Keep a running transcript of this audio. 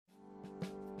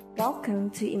Welcome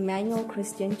to Emmanuel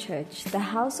Christian Church, the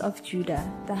house of Judah,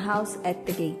 the house at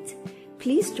the gate.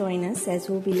 Please join us as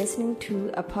we'll be listening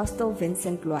to Apostle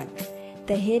Vincent Loate,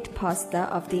 the head pastor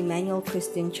of the Emmanuel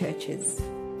Christian Churches.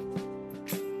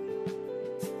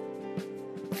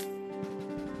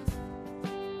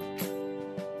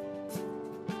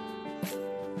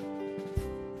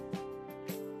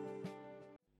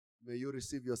 May you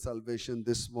receive your salvation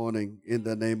this morning in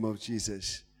the name of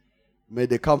Jesus. May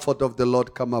the comfort of the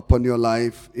Lord come upon your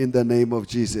life in the name of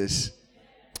Jesus.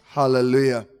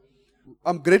 Hallelujah.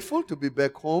 I'm grateful to be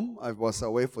back home. I was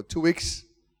away for 2 weeks,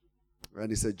 and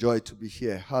it's a joy to be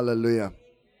here. Hallelujah.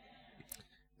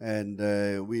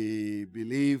 And we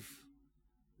believe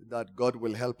that God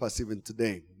will help us even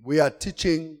today. We are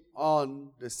teaching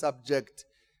on the subject.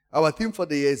 Our theme for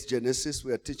the year is Genesis.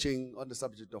 We are teaching on the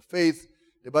subject of faith.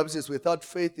 The Bible says without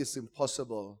faith it's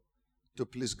impossible to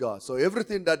please God. So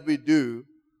everything that we do,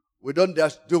 we don't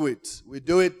just do it. We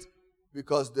do it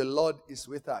because the Lord is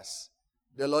with us.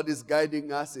 The Lord is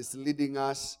guiding us, is leading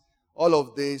us. All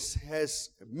of this has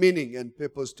meaning and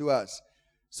purpose to us.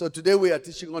 So today we are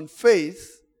teaching on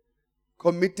faith,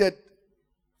 committed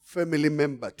family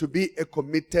member, to be a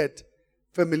committed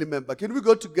family member. Can we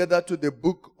go together to the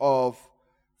book of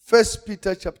 1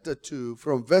 Peter chapter 2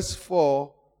 from verse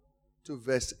 4 to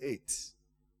verse 8.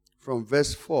 From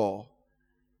verse 4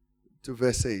 to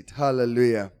verse 8.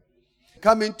 Hallelujah.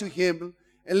 Coming to him,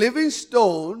 a living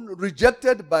stone,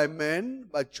 rejected by men,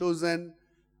 but chosen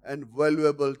and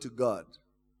valuable to God.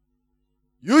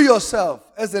 You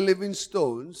yourself, as the living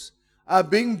stones, are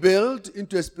being built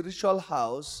into a spiritual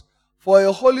house for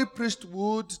a holy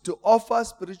priesthood to offer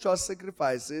spiritual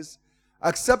sacrifices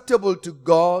acceptable to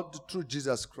God through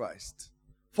Jesus Christ.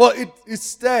 For it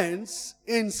stands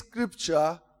in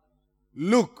Scripture,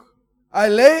 look, I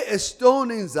lay a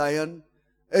stone in Zion,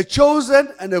 a chosen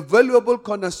and a valuable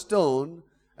cornerstone,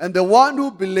 and the one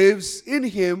who believes in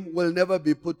him will never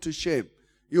be put to shame.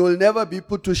 You will never be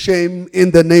put to shame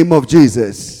in the name of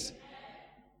Jesus.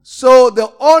 So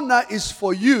the honor is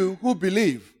for you who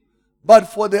believe. But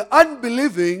for the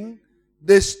unbelieving,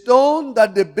 the stone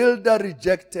that the builder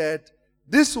rejected,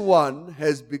 this one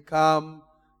has become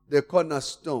the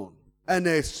cornerstone, and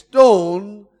a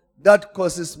stone that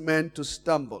causes men to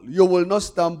stumble. You will not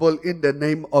stumble in the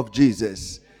name of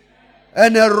Jesus.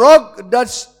 And a rock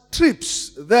that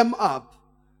trips them up,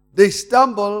 they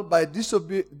stumble by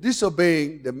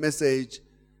disobeying the message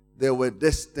they were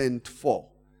destined for.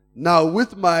 Now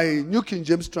with my New King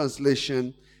James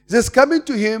translation, it says, coming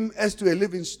to him as to a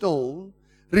living stone,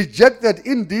 rejected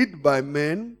indeed by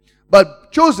men,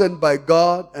 but chosen by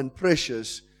God and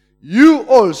precious. You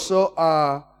also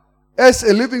are, as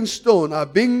a living stone, are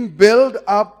being built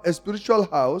up a spiritual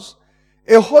house,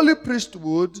 a holy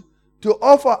priesthood, to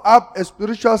offer up a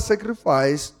spiritual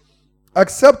sacrifice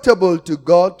acceptable to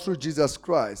God through Jesus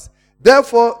Christ.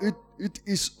 Therefore, it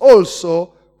is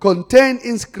also contained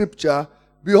in Scripture,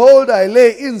 behold, I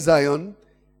lay in Zion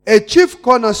a chief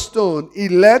cornerstone,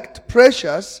 elect,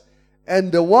 precious,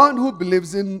 and the one who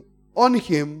believes on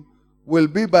him will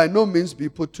be by no means be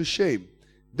put to shame.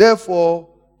 Therefore,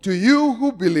 to you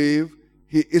who believe,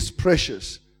 he is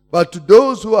precious. But to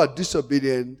those who are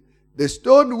disobedient, the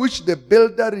stone which the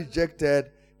builder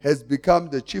rejected has become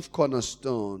the chief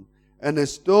cornerstone, and a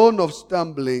stone of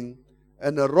stumbling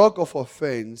and a rock of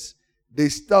offense. They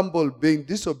stumble, being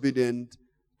disobedient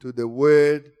to the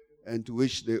word, and to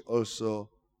which they also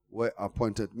were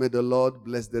appointed. May the Lord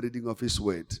bless the reading of his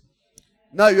word.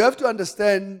 Now you have to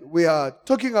understand, we are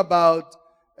talking about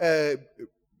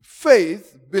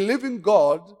faith, believing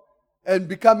God, and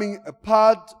becoming a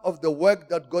part of the work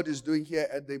that God is doing here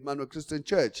at the Emmanuel Christian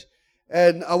Church.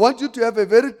 And I want you to have a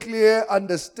very clear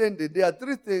understanding. There are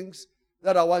 3 things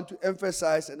that I want to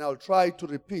emphasize, and I'll try to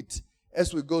repeat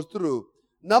as we go through.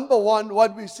 Number 1,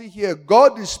 what we see here,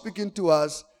 God is speaking to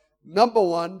us. Number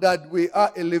 1, that we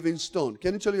are a living stone.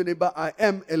 Can you tell your neighbor, I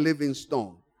am a living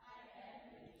stone?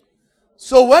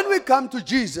 So when we come to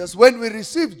Jesus, when we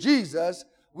receive Jesus,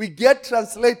 we get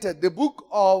translated. The book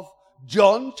of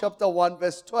John chapter 1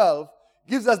 verse 12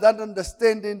 gives us that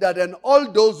understanding that in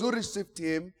all those who received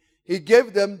him, he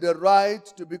gave them the right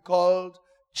to be called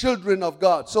children of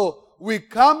God. So we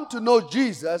come to know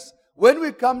Jesus. When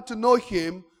we come to know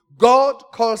him, God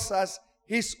calls us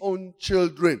his own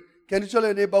children. Can you tell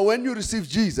your neighbor, when you receive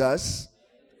Jesus,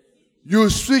 you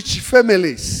switch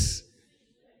families.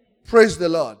 Praise the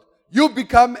Lord. You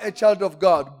become a child of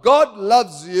God. God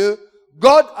loves you.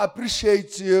 God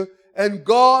appreciates you. And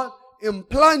God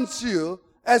implants you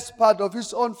as part of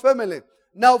his own family.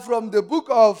 Now from the book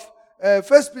of 1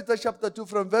 Peter chapter 2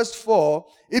 from verse 4,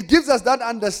 it gives us that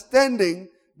understanding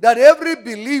that every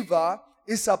believer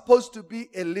is supposed to be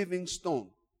a living stone.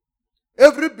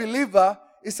 Every believer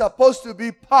is supposed to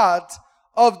be part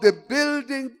of the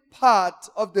building part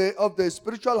of the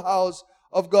spiritual house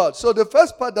of God. So the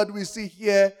first part that we see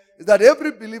here is that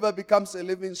every believer becomes a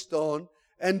living stone,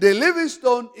 and the living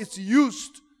stone is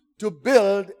used to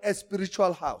build a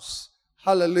spiritual house.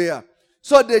 Hallelujah.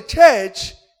 So the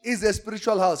church is a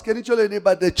spiritual house. Can you tell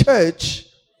anybody the church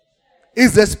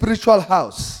is a spiritual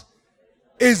house?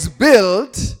 Is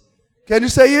built, can you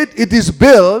say it? It is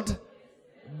built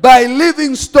by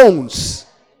living stones.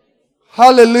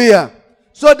 Hallelujah.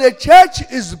 So the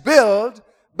church is built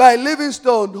by living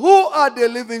stones. Who are the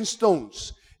living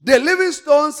stones? The living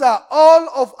stones are all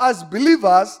of us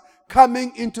believers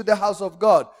coming into the house of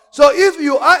God. So if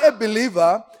you are a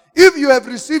believer, if you have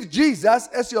received Jesus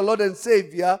as your Lord and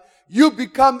Savior, you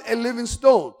become a living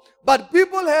stone. But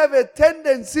people have a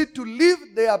tendency to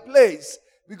leave their place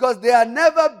because they are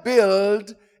never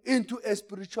built into a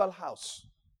spiritual house.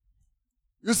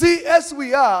 You see, as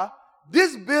we are,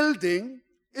 this building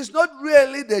is not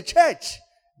really the church.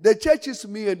 The church is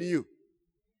me and you.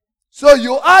 So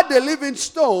you are the living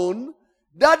stone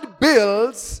that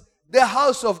builds the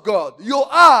house of God. You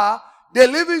are the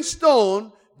living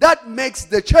stone that makes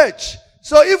the church.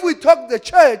 So if we talk the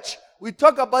church, we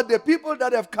talk about the people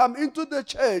that have come into the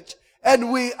church,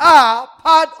 and we are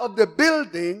part of the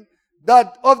building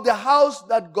of the house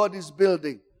that God is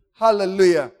building.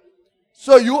 Hallelujah.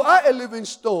 So you are a living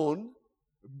stone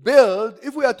built.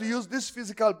 If we are to use this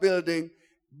physical building,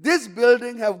 this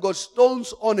building have got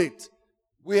stones on it.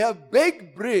 We have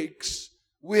baked bricks.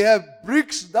 We have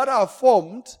bricks that are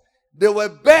formed. They were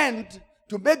bent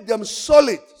to make them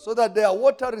solid so that they are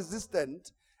water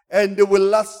resistant and they will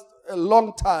last a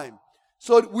long time.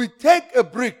 So we take a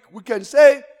brick. We can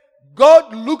say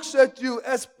God looks at you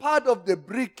as part of the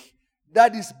brick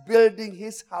that is building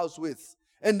his house with.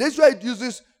 And that's why it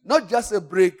uses not just a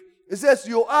brick. It says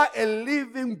you are a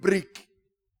living brick.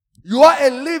 You are a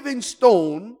living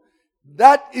stone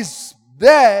that is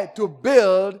there to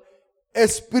build a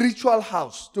spiritual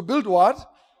house. To build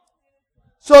what?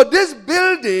 So this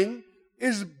building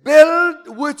is built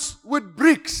with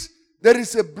bricks. There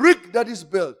is a brick that is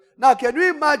built. Now, can you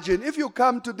imagine if you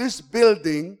come to this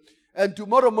building and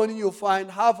tomorrow morning you find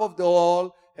half of the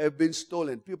wall have been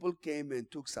stolen? People came and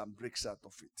took some bricks out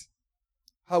of it.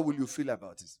 How will you feel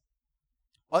about it?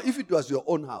 Or if it was your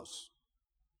own house,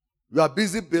 you are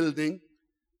busy building,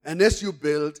 and as you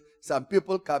build, some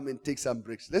people come and take some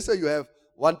bricks. Let's say you have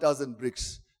 1,000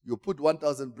 bricks. You put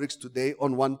 1,000 bricks today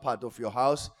on one part of your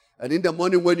house, and in the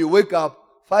morning when you wake up,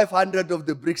 500 of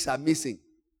the bricks are missing.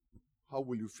 How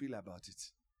will you feel about it?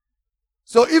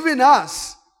 So even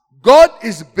us, God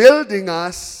is building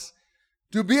us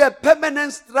to be a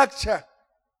permanent structure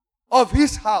of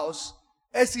his house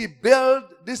as he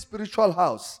built this spiritual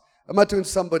house. Am I telling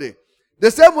somebody?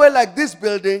 The same way like this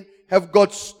building have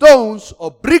got stones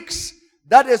or bricks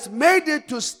that has made it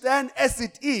to stand as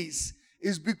it is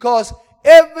because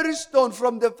every stone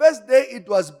from the first day it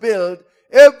was built,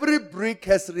 every brick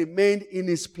has remained in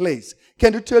its place.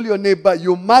 Can you tell your neighbor,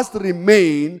 you must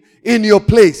remain in your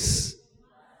place?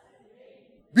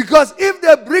 Because if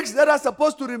the bricks that are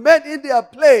supposed to remain in their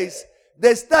place,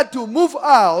 they start to move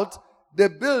out,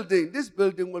 this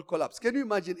building will collapse. Can you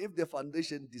imagine if the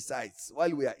foundation decides while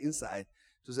we are inside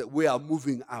to say we are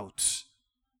moving out?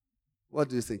 What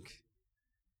do you think?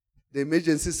 The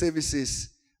emergency services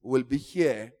will be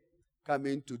here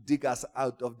coming to dig us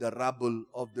out of the rubble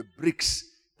of the bricks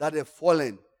that have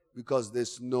fallen because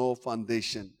there's no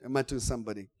foundation. Am I telling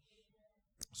somebody?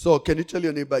 So can you tell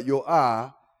your neighbor, you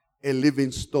are a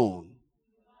living stone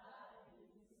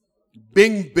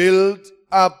being built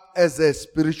up as a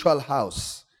spiritual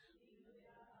house.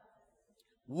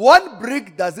 One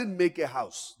brick doesn't make a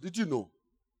house. Did you know?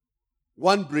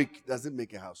 One brick doesn't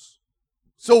make a house.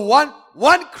 So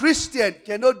one Christian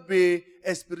cannot be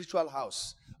a spiritual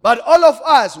house. But all of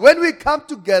us, when we come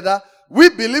together, we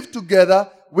believe together,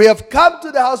 we have come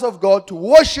to the house of God to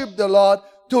worship the Lord,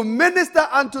 to minister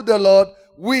unto the Lord.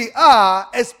 We are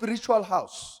a spiritual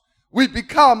house. We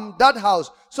become that house.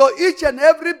 So each and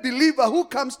every believer who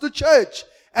comes to church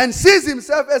and sees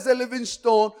himself as a living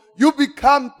stone, you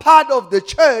become part of the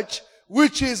church,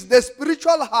 which is the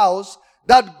spiritual house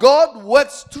that God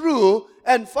works through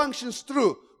and functions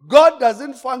through. God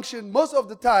doesn't function most of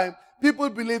the time. People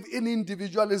believe in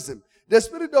individualism. The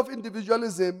spirit of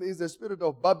individualism is the spirit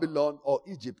of Babylon or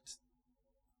Egypt,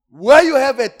 where you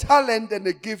have a talent and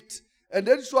a gift, and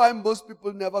that's why most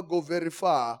people never go very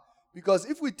far. Because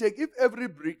if every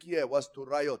brick here was to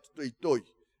riot, to Itoi,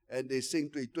 and they sing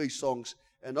to Itoi songs,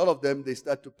 and all of them, they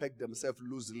start to peg themselves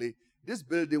loosely, this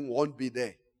building won't be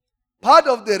there. Part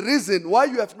of the reason why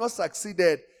you have not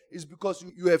succeeded is because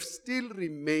you have still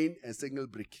remained a single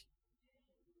brick.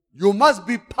 You must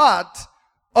be part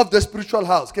of the spiritual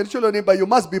house. Can you tell your neighbor, you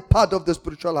must be part of the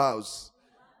spiritual house?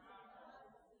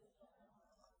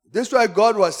 This is why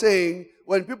God was saying,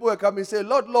 when people were coming, say,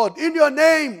 Lord, Lord, in your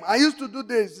name, I used to do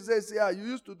this. He says, yeah, you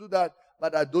used to do that,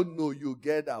 but I don't know you.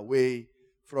 Get away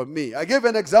from me. I gave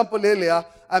an example earlier.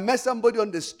 I met somebody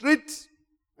on the street.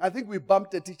 I think we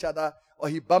bumped at each other, or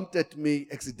he bumped at me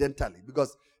accidentally,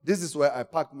 because this is where I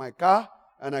park my car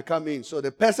and I come in. So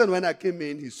the person, when I came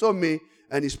in, he saw me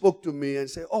and he spoke to me and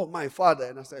said, oh, my father.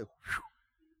 And I said,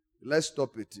 let's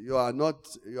stop it. You are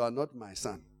not my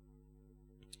son,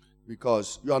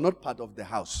 because you are not part of the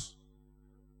house.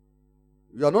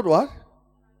 You are not what?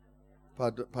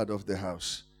 Part of the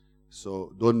house.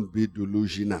 So don't be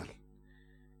delusional.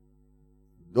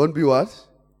 Don't be what?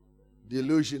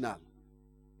 Delusional.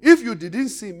 If you didn't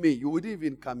see me, you wouldn't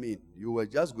even come in. You were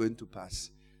just going to pass.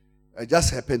 I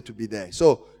just happened to be there.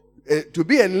 So to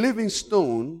be a living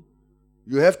stone,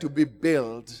 you have to be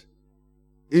built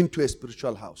into a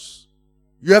spiritual house.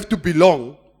 You have to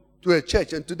belong to a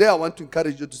church. And today I want to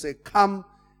encourage you to say, come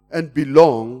and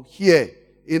belong here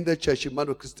in the church,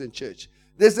 Emmanuel Christian Church.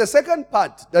 There's a second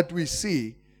part that we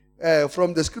see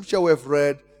from the scripture we've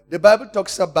read. The Bible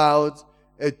talks about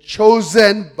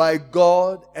chosen by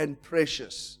God and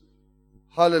precious.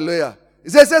 Hallelujah. It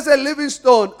says, as a living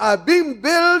stone are being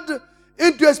built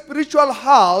into a spiritual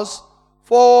house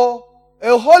for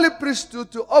a holy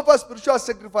priesthood to offer spiritual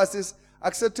sacrifices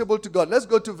acceptable to God. Let's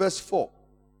go to verse 4.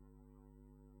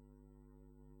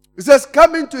 It says,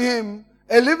 coming to him,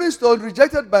 a living stone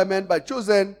rejected by men, but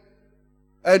chosen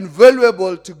and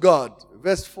valuable to God.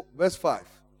 Verse 5.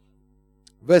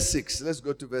 Verse 6. Let's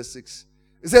go to verse 6.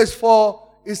 It says, for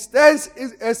it stands,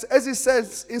 as it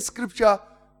says in scripture,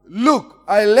 look,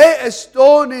 I lay a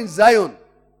stone in Zion,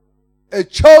 a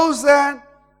chosen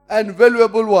and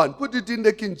valuable one. Put it in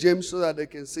the King James so that they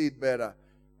can see it better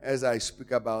as I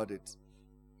speak about it.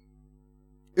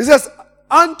 It says,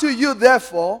 unto you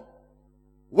therefore,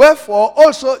 wherefore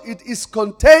also it is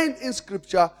contained in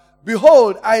scripture,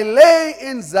 behold, I lay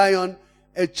in Zion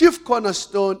a chief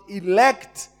cornerstone,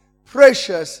 elect,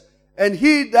 precious, and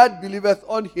he that believeth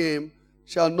on him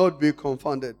shall not be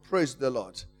confounded. Praise the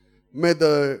Lord. May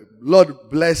the Lord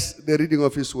bless the reading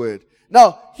of his word.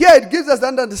 Now, here it gives us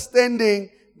an understanding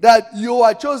that you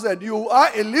are chosen. You are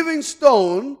a living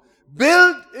stone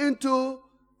built into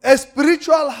a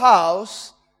spiritual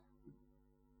house.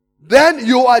 Then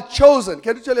you are chosen.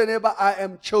 Can you tell your neighbor, I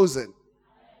am chosen?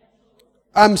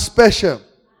 I'm special.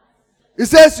 It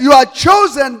says you are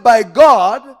chosen by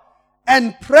God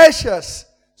and precious.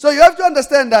 So you have to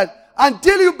understand that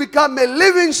until you become a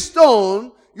living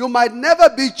stone, you might never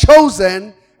be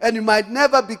chosen and you might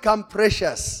never become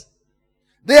precious.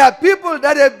 There are people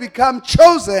that have become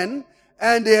chosen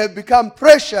and they have become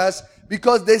precious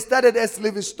because they started as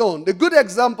living stone. The good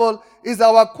example is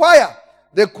our choir.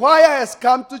 The choir has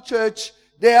come to church.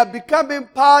 They are becoming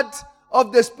part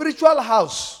of the spiritual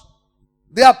house.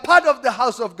 They are part of the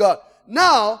house of God.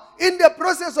 Now, in the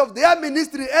process of their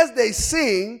ministry, as they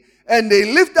sing and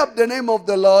they lift up the name of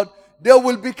the Lord, they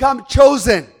will become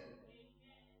chosen.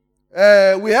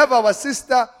 We have our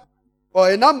sister, or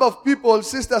a number of people,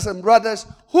 sisters and brothers,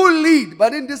 who lead.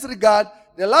 But in this regard,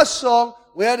 the last song,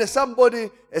 we had a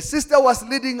sister was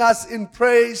leading us in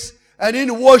praise and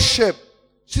in worship.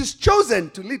 She's chosen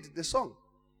to lead the song.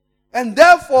 And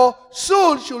therefore,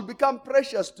 soon she will become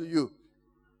precious to you.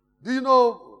 Do you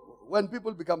know when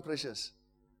people become precious?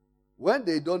 When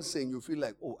they don't sing, you feel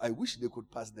like, oh, I wish they could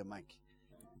pass the mic.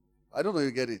 I don't know if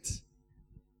you get it.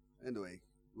 Anyway,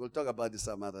 we'll talk about this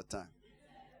some other time.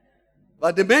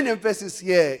 But the main emphasis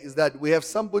here is that we have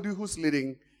somebody who's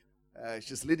leading,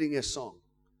 she's leading a song.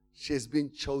 She's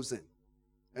been chosen.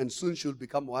 And soon she'll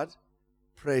become what?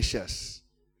 Precious.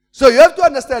 So you have to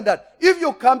understand that if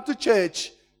you come to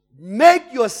church,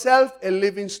 make yourself a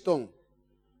living stone.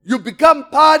 You become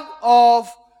part of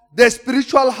the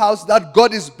spiritual house that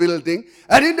God is building.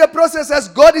 And in the process, as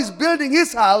God is building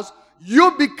his house,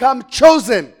 you become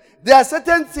chosen. There are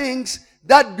certain things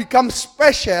that become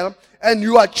special, and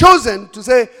you are chosen to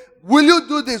say, will you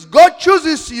do this? God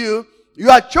chooses you. You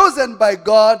are chosen by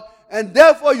God, and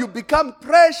therefore you become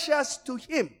precious to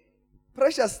him.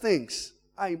 Precious things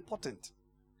are important.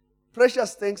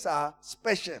 Precious things are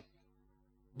special.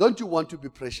 Don't you want to be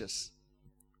precious?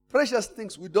 Precious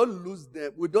things, we don't lose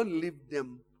them. We don't leave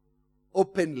them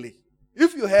openly.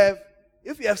 If you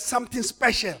have something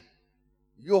special,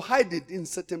 you hide it in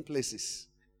certain places.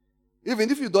 Even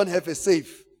if you don't have a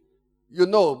safe,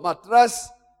 mattress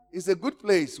is a good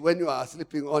place when you are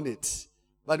sleeping on it.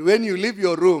 But when you leave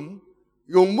your room,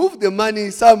 you move the money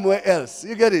somewhere else.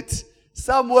 You get it?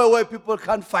 Somewhere where people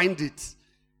can't find it.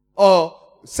 Or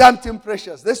something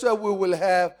precious. That's why we will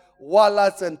have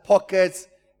wallets and pockets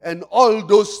and all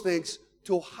those things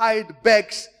to hide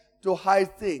bags, to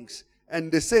hide things.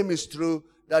 And the same is true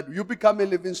that you become a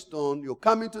living stone. You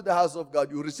come into the house of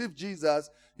God. You receive Jesus.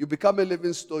 You become a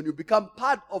living stone. You become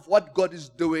part of what God is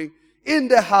doing. In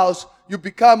the house, you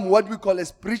become what we call a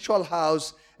spiritual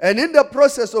house. And in the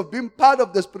process of being part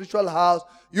of the spiritual house,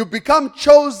 you become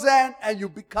chosen and you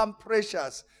become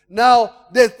precious. Now,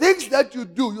 the things that you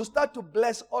do, you start to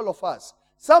bless all of us.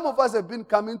 Some of us have been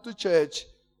coming to church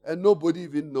and nobody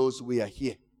even knows we are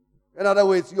here. In other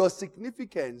words, your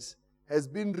significance has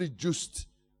been reduced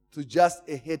to just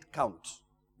a head count.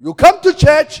 You come to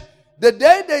church, the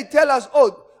day they tell us,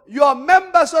 oh, your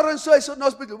member so-and-so is in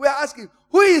hospital, we are asking,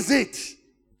 who is it?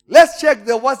 Let's check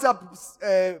the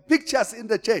WhatsApp pictures in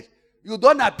the church. You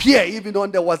don't appear even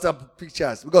on the WhatsApp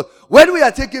pictures. Because when we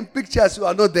are taking pictures, you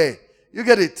are not there. You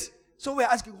get it? So we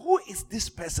are asking, who is this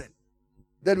person?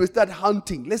 Then we start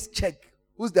hunting. Let's check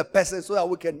who's the person so that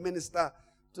we can minister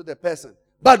to the person.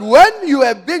 But when you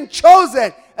have been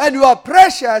chosen and you are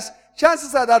precious,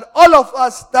 chances are that all of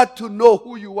us start to know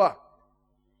who you are.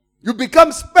 You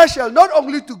become special not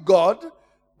only to God,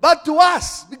 but to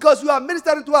us, because you are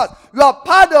ministering to us. You are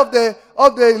part of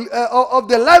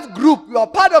the life group. You are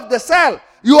part of the cell.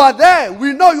 You are there.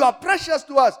 We know you are precious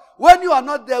to us. When you are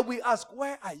not there, we ask,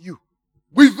 where are you?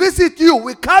 We visit you.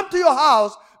 We come to your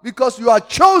house because you are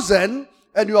chosen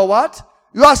and you are what?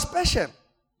 You are special.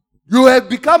 You have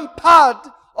become part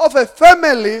of a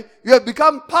family. You have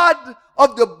become part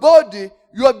of the body.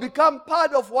 You have become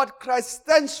part of what Christ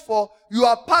stands for. You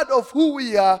are part of who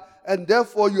we are, and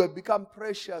therefore you have become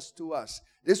precious to us.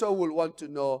 This is what we'll want to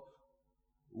know.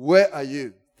 Where are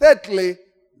you? Thirdly,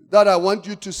 that I want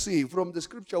you to see from the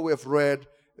scripture we have read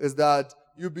is that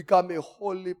you become a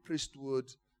holy priesthood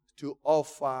to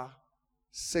offer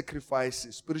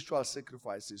sacrifices, spiritual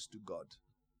sacrifices to God.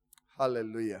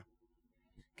 Hallelujah.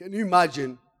 Can you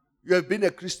imagine? You have been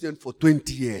a Christian for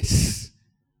 20 years.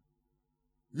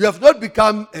 You have not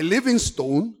become a living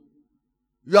stone.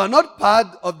 You are not part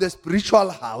of the spiritual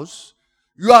house.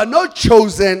 You are not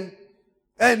chosen.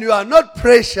 And you are not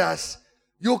precious.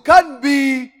 You can't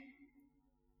be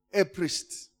a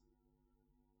priest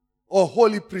or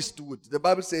holy priesthood. The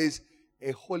Bible says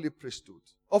a holy priesthood.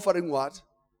 Offering what?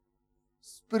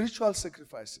 Spiritual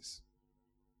sacrifices.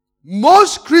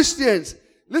 Most Christians,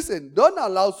 listen, don't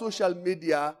allow social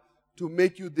media to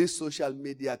make you this social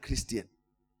media Christian.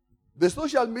 The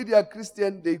social media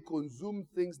Christian, they consume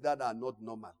things that are not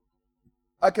normal.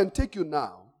 I can take you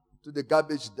now to the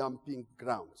garbage dumping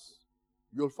grounds.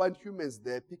 You'll find humans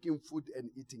there picking food and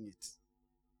eating it.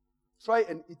 Try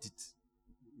and eat it.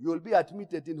 You'll be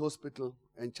admitted in hospital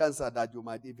and chances are that you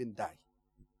might even die.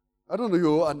 I don't know if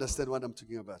you understand what I'm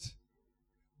talking about.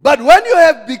 But when you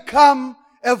have become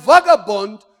a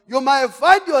vagabond, you might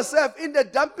find yourself in the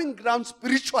dumping ground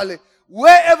spiritually,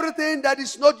 where everything that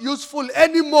is not useful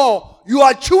anymore, you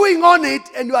are chewing on it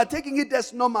and you are taking it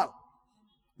as normal.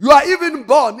 You are even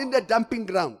born in the dumping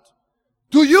ground.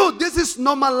 To you, this is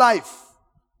normal life.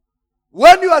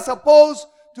 When you are supposed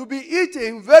to be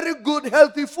eating very good,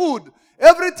 healthy food,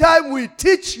 every time we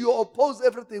teach, you oppose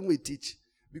everything we teach.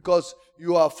 Because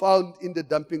you are found in the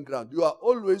dumping ground. You are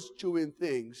always chewing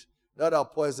things that are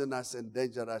poisonous and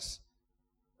dangerous.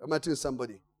 Am I telling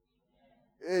somebody?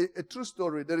 A true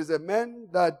story. There is a man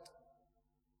that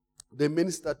they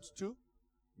ministered to,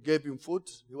 gave him food.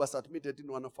 He was admitted in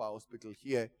one of our hospitals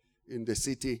here in the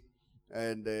city.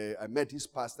 And I met his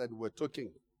pastor and we were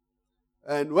talking.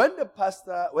 And when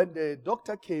the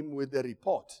doctor came with the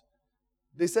report,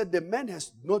 they said the man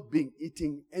has not been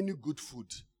eating any good food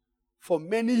for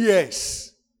many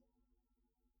years.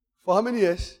 For how many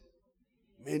years?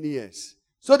 Many years.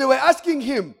 So they were asking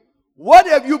him, what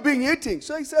have you been eating?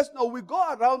 So he says, no, we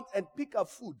go around and pick up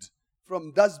food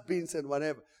from dustbins and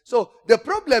whatever. So the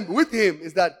problem with him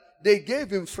is that they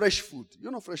gave him fresh food.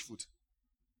 You know fresh food?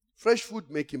 Fresh food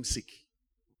make him sick.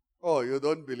 Oh, you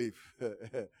don't believe.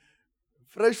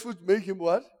 Fresh food make him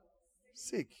what?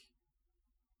 Sick.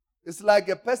 It's like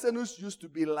a person who's used to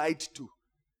be lied to.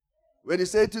 When you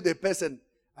say to the person,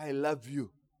 I love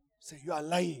you, say you are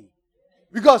lying.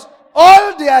 Because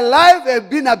all their life have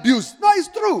been abused. No, it's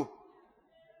true.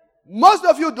 Most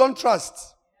of you don't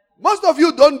trust. Most of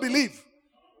you don't believe.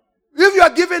 If you are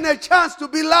given a chance to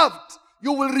be loved,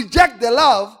 you will reject the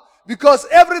love because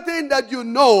everything that you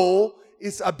know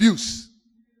is abuse.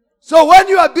 So when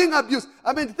you are being abused,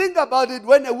 I mean, think about it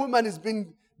when a woman is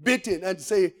being beaten and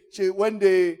say, when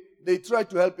they they tried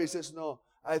to help him. He says, no,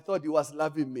 I thought he was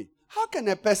loving me. How can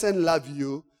a person love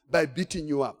you by beating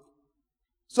you up?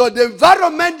 So the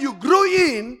environment you grew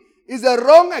in is a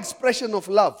wrong expression of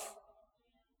love.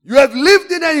 You have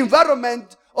lived in an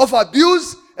environment of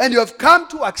abuse and you have come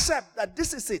to accept that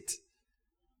this is it.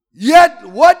 Yet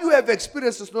what you have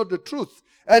experienced is not the truth.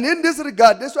 And in this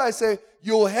regard, that's why I say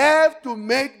you have to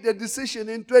make the decision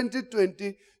in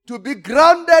 2020 to be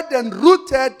grounded and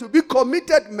rooted, to be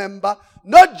committed member,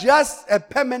 not just a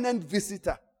permanent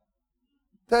visitor.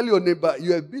 Tell your neighbor,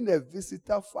 you have been a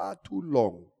visitor far too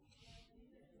long.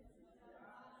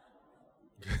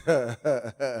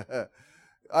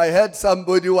 I heard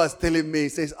somebody was telling me, he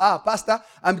says, Pastor,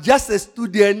 I'm just a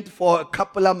student for a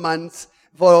couple of months.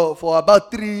 For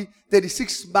about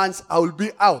 36 months, I will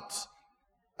be out.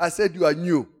 I said, you are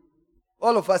new.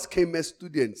 All of us came as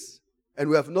students, and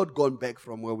we have not gone back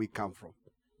from where we come from.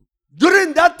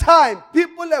 During that time,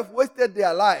 people have wasted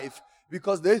their life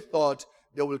because they thought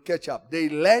they will catch up. They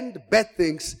learned bad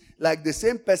things like the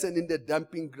same person in the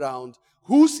dumping ground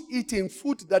who's eating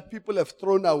food that people have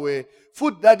thrown away,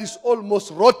 food that is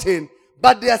almost rotten,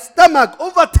 but their stomach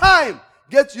over time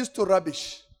gets used to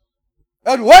rubbish.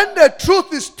 And when the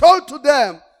truth is told to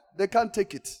them, they can't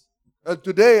take it. And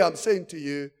today I'm saying to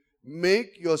you,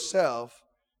 make yourself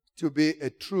to be a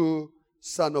true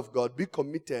son of God. Be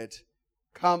committed.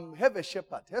 Come, have a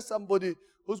shepherd. Have somebody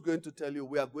who's going to tell you,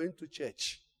 we are going to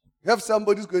church. Have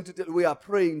somebody who's going to tell you, we are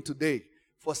praying today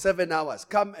for 7 hours.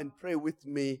 Come and pray with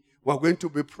me. We're going to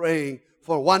be praying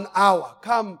for 1 hour.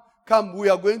 Come, we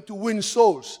are going to win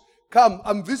souls. Come,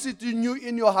 I'm visiting you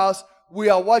in your house. We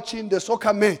are watching the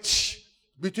soccer match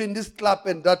between this club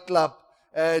and that club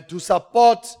to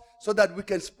support so that we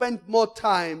can spend more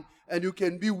time and you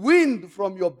can be weaned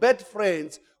from your bad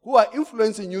friends who are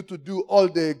influencing you to do all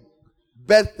the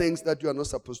bad things that you are not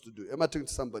supposed to do. Am I talking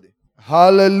to somebody?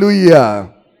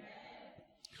 Hallelujah.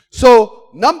 So,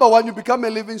 number one, you become a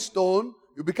living stone.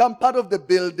 You become part of the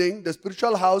building, the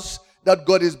spiritual house that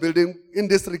God is building. In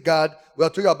this regard, we are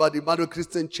talking about the Emmanuel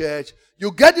Christian Church.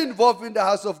 You get involved in the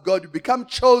house of God. You become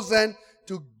chosen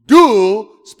to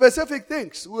do specific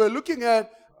things. We were looking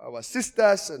at our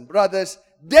sisters and brothers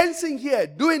dancing here,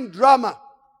 doing drama.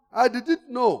 I didn't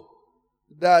know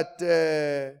that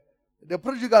the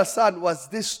prodigal son was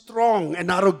this strong and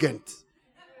arrogant.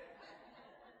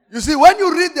 You see, when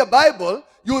you read the Bible,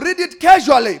 you read it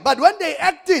casually. But when they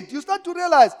act it, you start to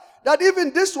realize that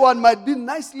even this one might be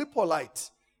nicely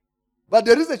polite. But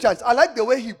there is a chance. I like the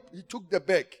way he took the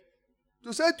bag.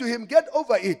 To say to him, get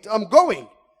over it. I'm going.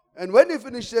 And when he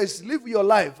finishes, live your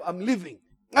life. I'm living.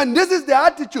 And this is the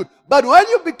attitude. But when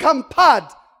you become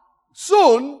part,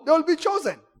 soon they will be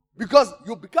chosen. Because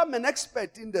you become an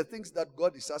expert in the things that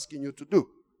God is asking you to do.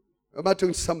 Am I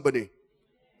telling somebody?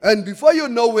 And before you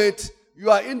know it, you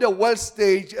are in the world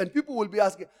stage and people will be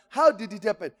asking, how did it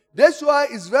happen? That's why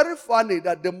it's very funny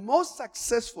that the most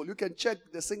successful, you can check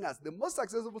the singers, the most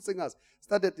successful singers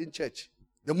started in church.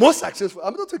 The most successful,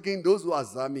 I'm not talking those who are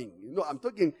zamming. I'm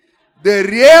talking the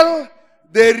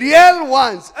real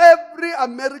ones. Every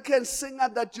American singer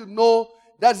that you know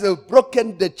that's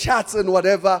broken the charts and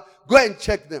whatever, go and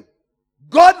check them.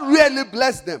 God really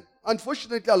blessed them.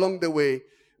 Unfortunately, along the way,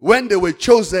 when they were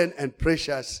chosen and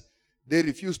precious, they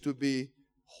refused to be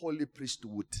holy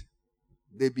priesthood.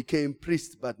 They became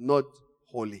priests, but not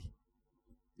holy.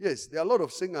 Yes, there are a lot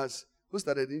of singers who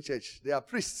started in church. They are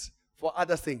priests for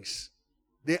other things.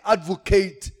 They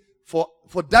advocate for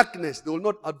darkness. They will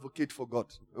not advocate for God.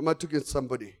 Am I talking to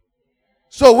somebody?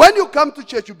 So when you come to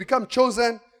church, you become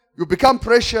chosen, you become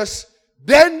precious,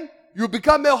 then you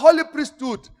become a holy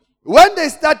priesthood. When they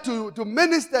start to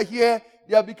minister here,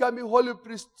 they are becoming holy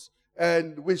priests.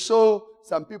 And we saw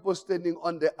some people standing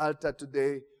on the altar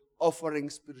today offering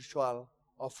spiritual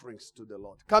offerings to the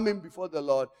Lord. Coming before the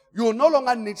Lord, you no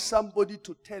longer need somebody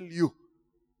to tell you.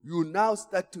 You now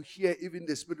start to hear even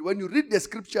the Spirit. When you read the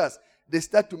scriptures, they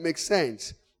start to make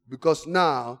sense. Because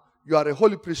now you are a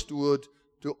holy priesthood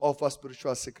to offer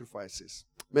spiritual sacrifices.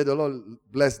 May the Lord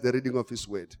bless the reading of His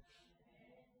word.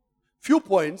 Few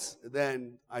points,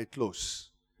 then I close.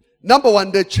 Number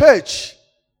one, the church.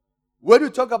 When you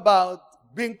talk about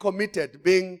being committed,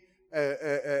 being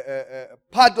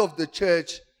part of the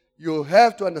church, you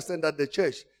have to understand that the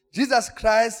church, Jesus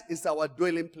Christ is our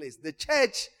dwelling place. The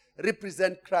church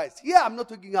represents Christ. Here I'm not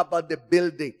talking about the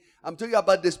building. I'm talking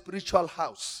about the spiritual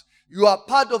house. You are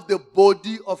part of the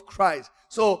body of Christ.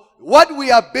 So what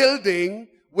we are building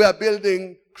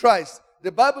Christ.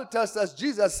 The Bible tells us,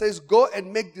 Jesus says, go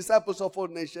and make disciples of all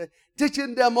nations,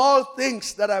 teaching them all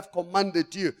things that I've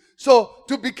commanded you. So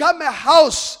to become a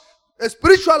house, a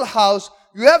spiritual house,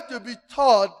 you have to be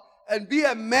taught and be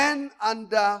a man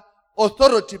under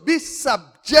authority. Be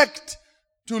subject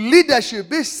to leadership.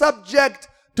 Be subject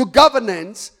to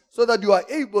governance so that you are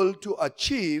able to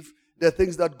achieve the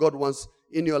things that God wants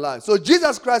in your life. So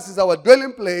Jesus Christ is our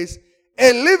dwelling place,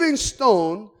 a living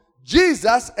stone.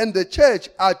 Jesus and the church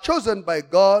are chosen by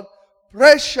God,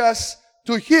 precious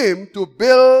to Him to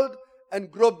build and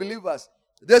grow believers.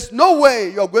 There's no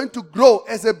way you're going to grow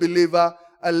as a believer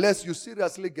unless you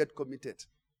seriously get committed.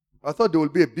 I thought there will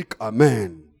be a big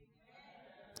amen.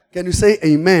 Can you say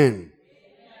amen?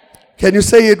 Can you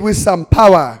say it with some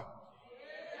power?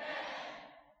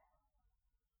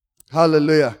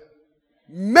 Hallelujah.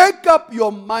 Make up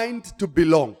your mind to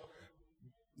belong.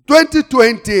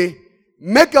 2020,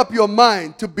 make up your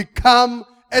mind to become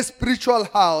a spiritual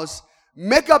house.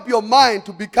 Make up your mind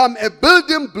to become a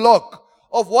building block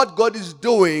of what God is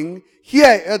doing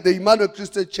here at the Emmanuel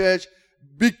Christian Church.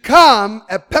 Become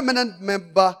a permanent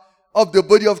member of the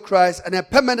body of Christ and a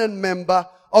permanent member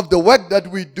of the work that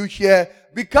we do here.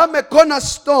 Become a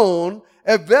cornerstone,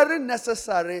 a very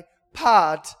necessary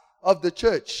part of the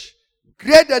church.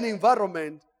 Create an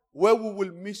environment where we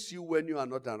will miss you when you are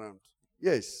not around.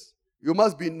 Yes, you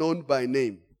must be known by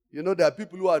name. You know, there are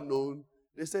people who are known.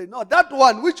 They say, no, that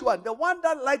one, which one? The one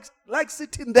that likes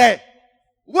sitting there.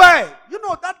 Where? You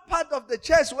know, that part of the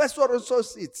church where so-and-so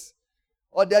sits.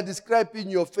 Or they are describing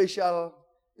your facial.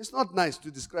 It's not nice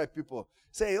to describe people.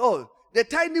 Say, oh, the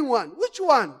tiny one. Which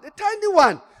one? The tiny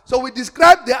one. So we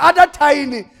describe the other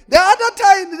tiny. The other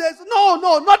tiny.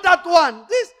 No, not that one.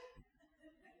 This.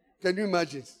 Can you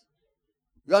imagine?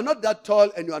 You are not that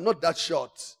tall and you are not that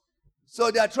short. So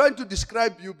they are trying to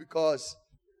describe you because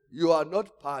you are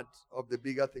not part of the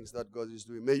bigger things that God is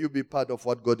doing. May you be part of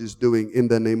what God is doing in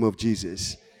the name of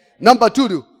Jesus. Number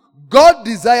 2, God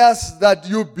desires that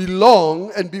you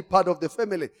belong and be part of the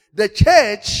family. The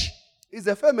church is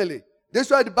a family. That's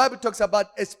why the Bible talks about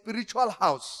a spiritual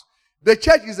house. The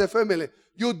church is a family.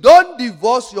 You don't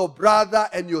divorce your brother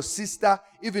and your sister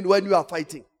even when you are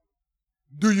fighting.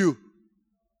 Do you?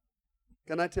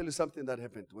 Can I tell you something that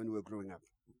happened when we were growing up?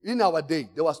 In our day,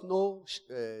 there was no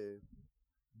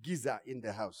geyser in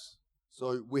the house.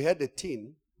 So we had a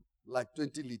tin, like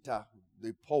 20 liter.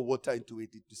 They pour water into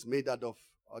it. It is made out of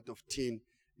tin.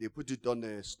 They put it on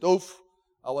a stove.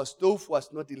 Our stove was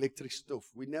not electric stove.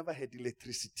 We never had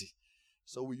electricity.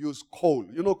 So we used coal.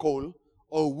 You know coal?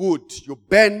 Or wood. You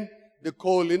burn the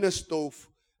coal in a stove.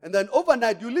 And then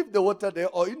overnight, you leave the water there.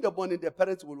 Or in the morning, the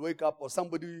parents will wake up. Or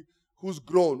somebody who's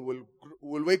grown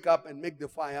will wake up and make the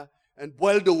fire. And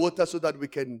boil the water so that we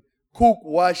can cook,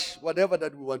 wash, whatever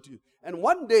that we want to use. And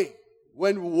one day,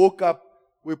 when we woke up,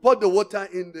 we poured the water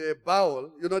in the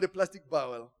bowl. You know the plastic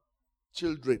bowl?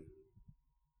 Children.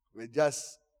 We're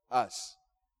just us.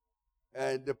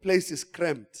 And the place is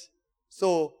cramped.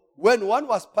 So when one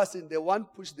was passing, the one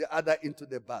pushed the other into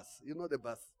the bath. You know the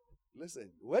bath? Listen,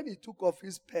 when he took off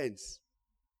his pants,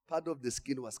 part of the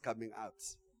skin was coming out.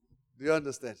 Do you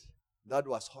understand? That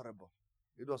was horrible.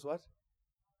 It was what?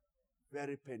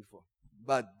 Very painful.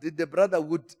 But did the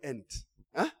brotherhood end?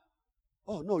 Huh?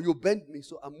 Oh no, you bent me,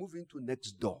 so I'm moving to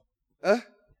next door. Huh?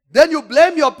 Then you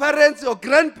blame your parents, your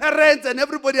grandparents, and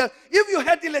everybody else. If you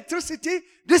had electricity,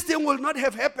 this thing will not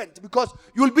have happened because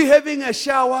you'll be having a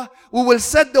shower. We will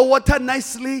set the water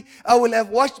nicely. I will have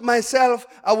washed myself.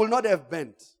 I will not have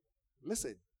bent.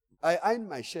 Listen, I ironed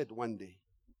my shirt one day.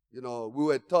 You know, we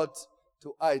were taught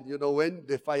to iron. You know, when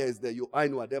the fire is there, you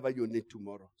iron whatever you need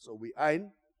tomorrow. So we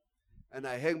iron, and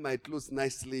I hang my clothes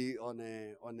nicely on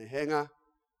a hanger.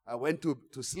 I went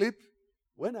to sleep.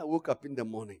 When I woke up in the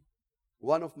morning,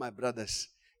 one of my brothers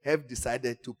have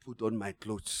decided to put on my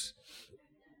clothes.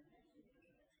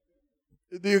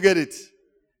 Do you get it?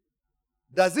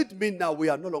 Does it mean now we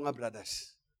are no longer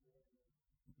brothers?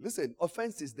 Listen,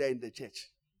 offense is there in the church.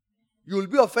 You will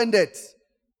be offended.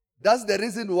 That's the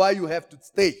reason why you have to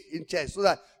stay in church, so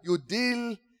that you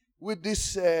deal with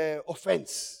this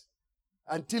offense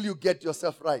until you get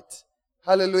yourself right.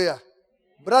 Hallelujah.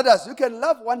 Brothers, you can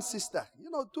love one sister.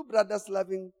 You know, 2 brothers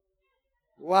loving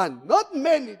one. Not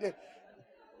many.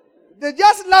 They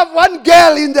just love one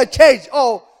girl in the church.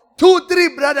 Oh, 2,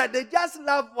 3 brothers. They just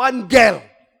love one girl.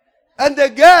 And the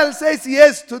girl says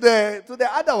yes to the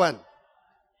other one.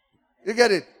 You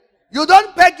get it? You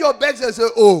don't pack your bags and say,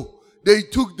 oh, they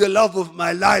took the love of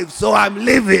my life, so I'm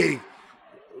leaving.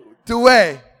 To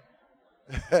where?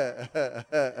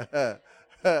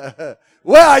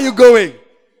 Where are you going?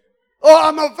 Oh,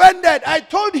 I'm offended. I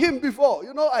told him before.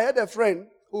 You know, I had a friend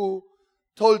who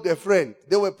told a friend.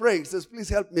 They were praying. He says, please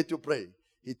help me to pray.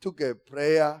 He took a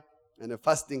prayer and a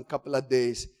fasting couple of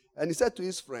days. And he said to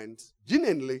his friend,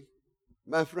 genuinely,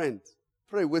 my friend,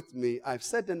 pray with me. I've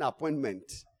set an appointment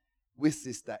with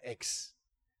Sister X.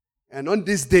 And on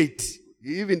this date,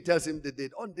 he even tells him the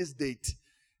date. On this date,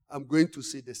 I'm going to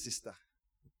see the sister.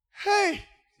 Hey,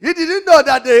 he didn't know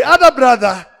that the other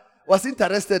brother was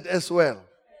interested as well.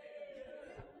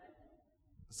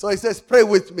 So he says, pray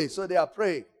with me. So they are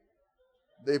praying.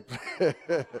 They pray.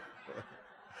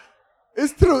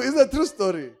 It's true. It's a true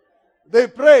story. They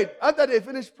prayed. After they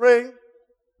finished praying,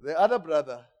 the other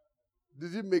brother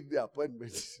didn't make the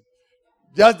appointment.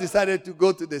 Just decided to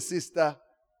go to the sister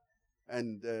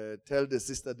and tell the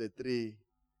sister the 3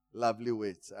 lovely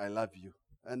words. I love you.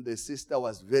 And the sister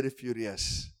was very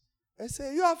furious. I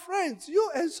say, you are friends.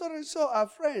 You and so are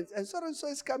friends. And so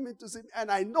is coming to see me. And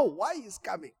I know why he's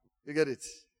coming. You get it?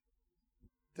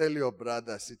 Tell your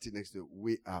brother sitting next to you,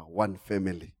 we are one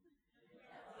family.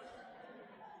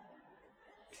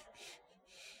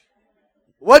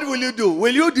 What will you do?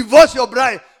 Will you divorce your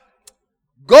bride?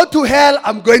 Go to hell,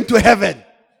 I'm going to heaven.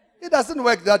 It doesn't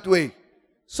work that way.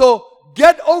 So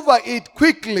get over it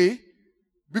quickly,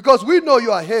 because we know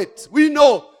you are hate. We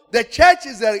know the church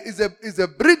is a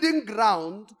breeding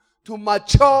ground to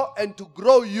mature and to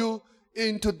grow you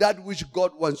into that which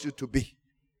God wants you to be.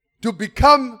 To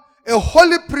become a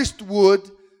holy priesthood,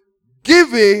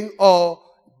 giving or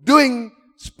doing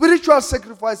spiritual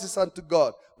sacrifices unto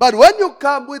God. But when you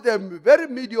come with a very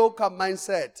mediocre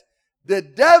mindset, the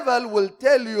devil will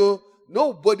tell you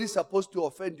nobody's supposed to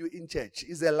offend you in church.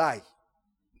 It's a lie.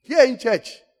 Here in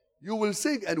church, you will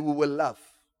sing and we will laugh.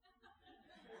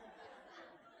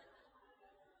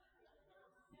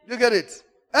 You get it?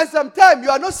 And sometimes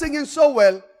you are not singing so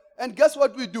well, and guess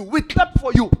what we do? We clap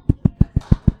for you.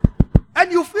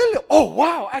 And you feel, oh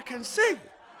wow, I can sing.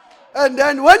 And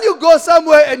then when you go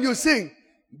somewhere and you sing,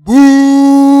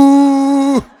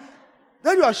 boo,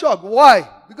 then you are shocked. Why?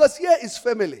 Because here is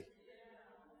family.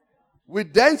 We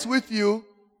dance with you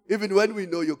even when we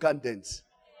know you can't dance.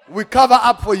 We cover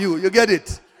up for you. You get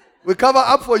it? We cover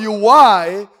up for you.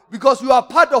 Why? Because you are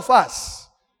part of us.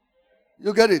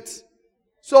 You get it?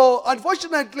 So,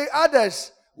 unfortunately,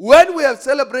 others, when we have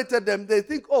celebrated them, they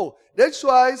think, oh, that's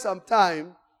why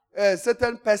sometimes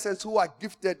certain persons who are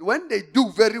gifted, when they do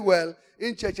very well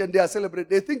in church and they are celebrated,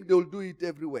 they think they will do it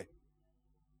everywhere.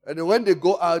 And then when they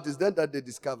go out, it's then that they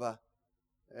discover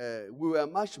we were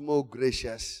much more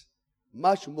gracious,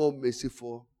 much more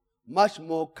merciful, much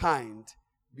more kind,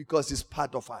 because it's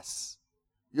part of us.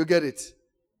 You get it?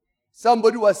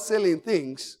 Somebody was selling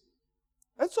things,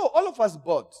 and so all of us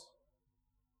bought.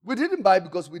 We didn't buy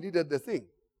because we needed the thing.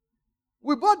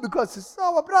 We bought because it's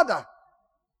our brother.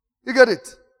 You get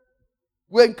it?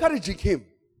 We're encouraging him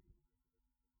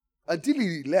until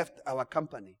he left our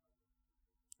company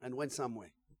and went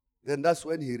somewhere. Then that's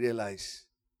when he realized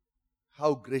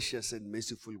how gracious and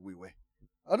merciful we were.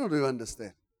 I don't know if you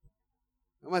understand.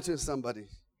 I'm asking somebody.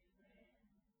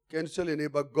 Can you tell your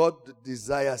neighbor, God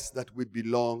desires that we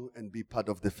belong and be part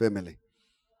of the family.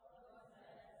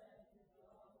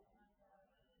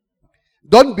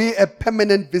 Don't be a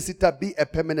permanent visitor, be a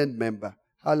permanent member.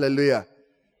 Hallelujah.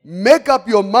 Make up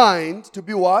your mind to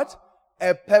be what?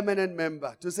 A permanent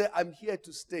member. To say, I'm here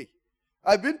to stay.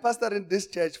 I've been pastoring this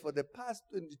church for the past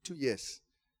 22 years.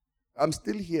 I'm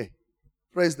still here.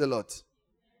 Praise the Lord.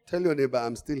 Tell your neighbor,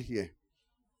 I'm still here.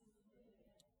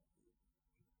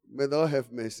 May the Lord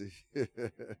have mercy.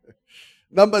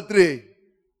 Number 3.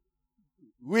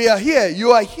 We are here.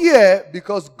 You are here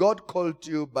because God called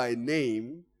you by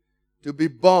name to be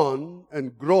born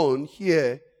and grown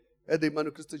here at the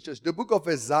Emmanuel Christian Church. The book of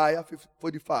Isaiah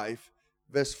 45,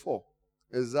 verse 4.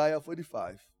 Isaiah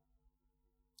 45,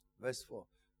 verse 4.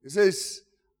 It says,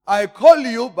 I call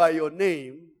you by your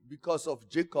name because of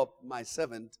Jacob, my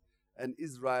servant, and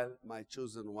Israel, my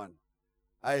chosen one.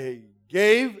 I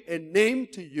gave a name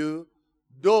to you,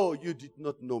 though you did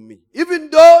not know me. Even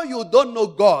though you don't know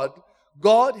God,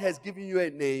 God has given you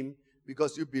a name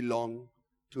because you belong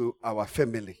to our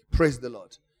family. Praise the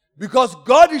Lord. Because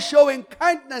God is showing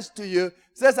kindness to you.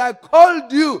 Says, I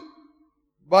called you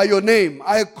by your name.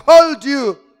 I called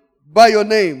you by your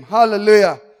name.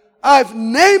 Hallelujah. I've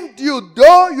named you,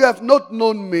 though you have not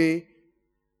known me.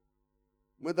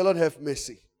 May the Lord have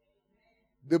mercy.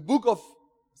 The book of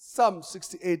Psalm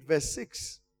 68, verse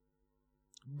 6.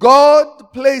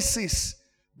 God places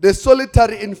the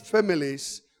solitary in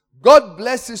families. God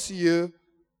blesses you.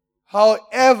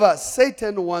 However,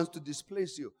 Satan wants to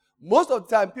displace you. Most of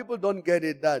the time, people don't get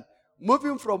it that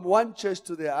moving from one church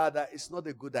to the other is not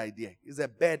a good idea. It's a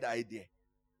bad idea.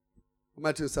 I'm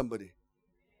going to tell somebody.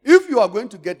 If you are going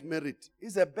to get married,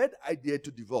 it's a bad idea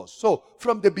to divorce. So,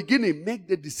 from the beginning, make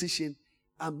the decision,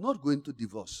 I'm not going to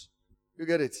divorce. You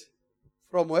get it?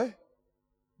 From where?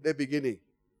 The beginning.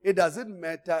 It doesn't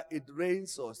matter it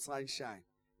rains or sunshine.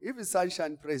 If it's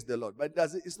sunshine, praise the Lord. But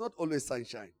it's not always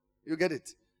sunshine. You get it?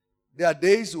 There are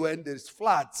days when there's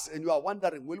floods and you are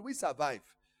wondering, will we survive?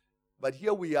 But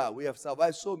here we are. We have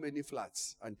survived so many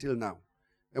floods until now.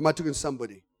 Am I talking to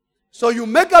somebody? So you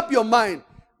make up your mind.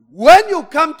 When you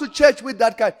come to church with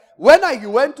that kind, when I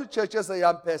went to church as a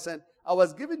young person, I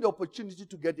was given the opportunity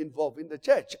to get involved in the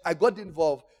church. I got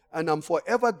involved, and I'm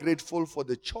forever grateful for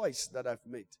the choice that I've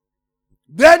made.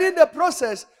 Then in the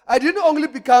process, I didn't only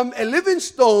become a living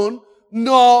stone,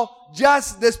 nor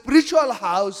just the spiritual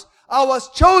house. I was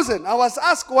chosen. I was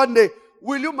asked one day,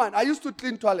 will you mind? I used to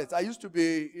clean toilets. I used to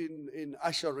be in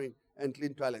ushering and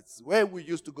clean toilets. Where we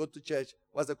used to go to church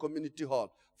was a community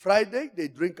hall. Friday, they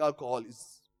drink alcohol.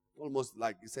 It's almost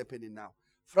like it's happening now.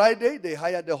 Friday, they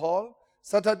hired the hall.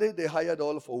 Saturday, they hired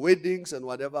all for weddings and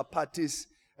whatever parties.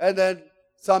 And then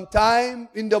sometime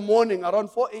in the morning, around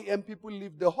 4 a.m., people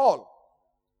leave the hall.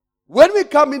 When we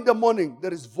come in the morning,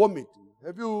 there is vomit.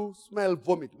 Have you smelled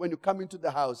vomit? When you come into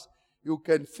the house, you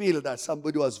can feel that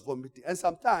somebody was vomiting. And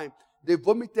sometimes they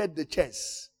vomited the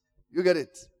chairs. You get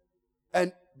it?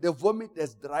 And the vomit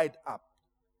has dried up.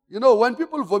 You know, when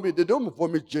people vomit, they don't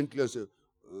vomit gently and say,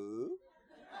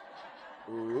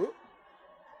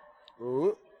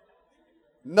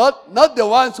 Not the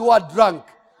ones who are drunk.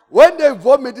 When they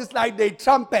vomit, it's like they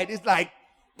trumpet. It's like...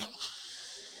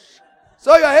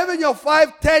 So you're having your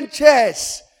 5, 10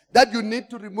 chairs that you need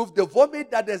to remove the vomit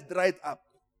that has dried up.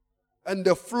 And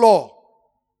the floor.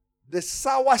 The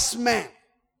sour smell.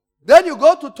 Then you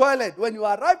go to toilet. When you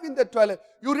arrive in the toilet,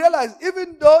 you realize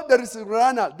even though there is a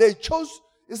runner, they chose,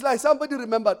 it's like somebody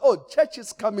remembered, oh, church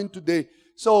is coming today.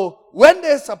 So when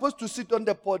they're supposed to sit on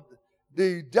the pod,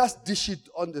 they just dish it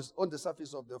on the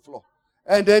surface of the floor.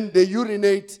 And then they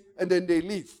urinate and then they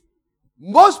leave.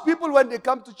 Most people, when they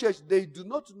come to church, they do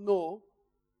not know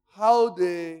how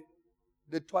the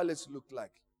toilets look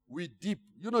like. We dip.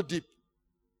 You know dip?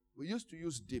 We used to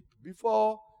use dip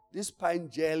before this pine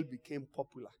gel became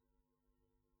popular.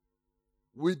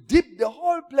 We dip the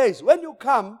whole place. When you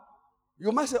come,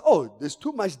 you must say, oh, there's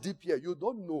too much dip here. You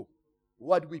don't know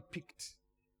what we picked.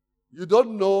 You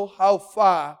don't know how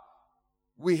far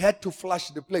we had to flush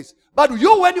the place. But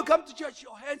when you come to church,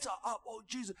 your hands are up. Oh,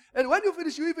 Jesus. And when you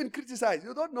finish, you even criticize.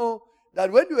 You don't know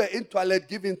that when you are in toilet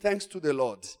giving thanks to the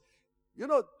Lord, you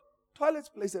know, toilets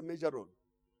plays a major role.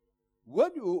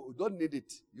 When you don't need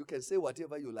it, you can say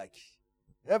whatever you like.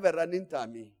 Have a running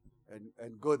tummy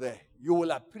and go there. You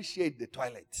will appreciate the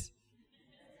toilet.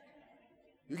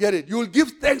 You get it? You will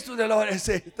give thanks to the Lord and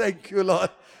say, thank you, Lord.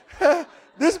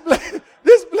 This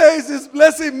place is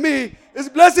blessing me. It's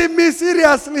blessing me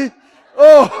seriously.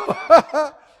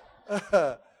 Oh.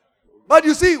 But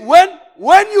you see, when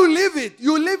you leave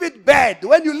it bad.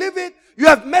 When you leave it, you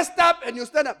have messed up and you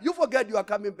stand up. You forget you are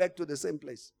coming back to the same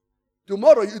place.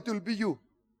 Tomorrow it will be you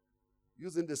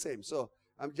using the same. So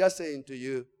I'm just saying to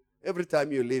you, every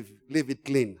time you leave it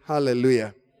clean.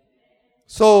 Hallelujah.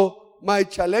 So my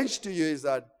challenge to you is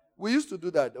that we used to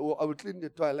do that. I would clean the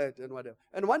toilet and whatever.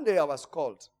 And one day I was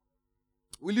called.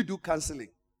 Will you do counseling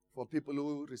for people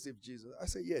who receive Jesus? I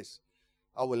said, yes.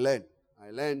 I will learn.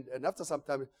 I learned. And after some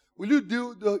time, will you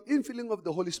do the infilling of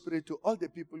the Holy Spirit to all the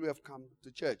people who have come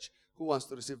to church who wants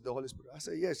to receive the Holy Spirit? I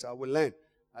said, yes, I will learn.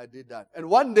 I did that. And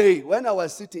one day, when I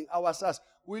was sitting, I was asked,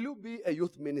 will you be a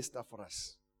youth minister for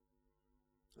us?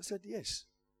 I said, yes.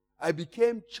 I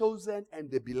became chosen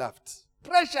and the beloved.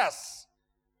 Precious.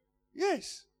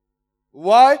 Yes.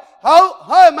 Why?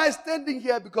 How am I standing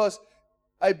here? Because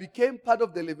I became part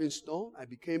of the living stone. I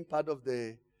became part of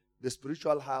the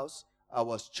spiritual house. I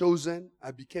was chosen.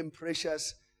 I became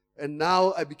precious. And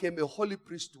now I became a holy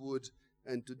priesthood.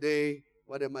 And today,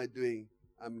 what am I doing?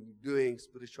 I'm doing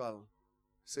spiritual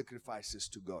sacrifices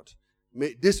to God.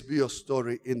 May this be your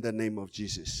story in the name of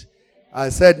Jesus. I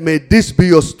said, may this be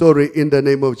your story in the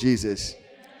name of Jesus.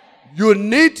 You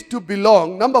need to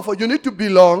belong. Number 4, you need to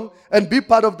belong and be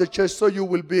part of the church so you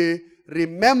will be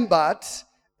remembered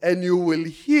and you will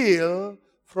heal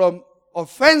from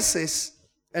offenses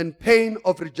and pain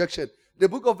of rejection. The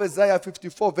book of Isaiah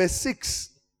 54 verse 6.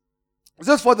 It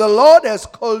says, for the Lord has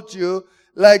called you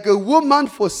like a woman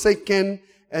forsaken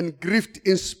and grieved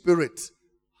in spirit.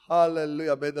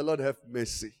 Hallelujah. May the Lord have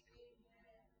mercy.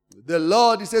 The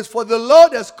Lord, he says, for the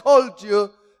Lord has called you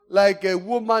like a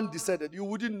woman decided. You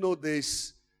wouldn't know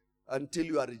this until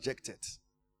you are rejected.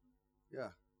 Yeah.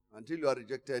 Until you are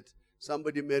rejected,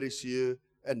 somebody marries you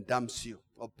and dumps you.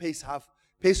 Or pays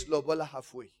lobola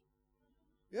halfway.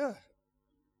 Yeah.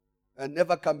 And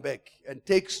never come back. And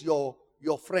takes your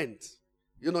friend.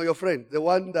 You know your friend. The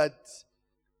one that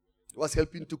was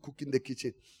helping to cook in the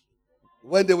kitchen.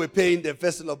 when they were paying the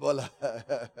first lobola.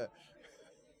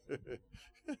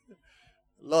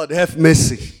 Lord, have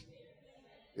mercy.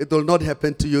 It will not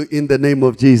happen to you in the name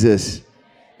of Jesus.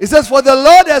 It says, for the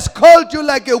Lord has called you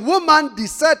like a woman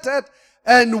deserted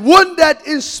and wounded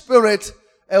in spirit,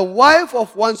 a wife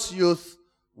of one's youth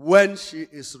when she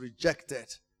is rejected,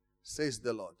 says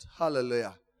the Lord.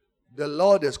 Hallelujah. The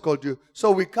Lord has called you. So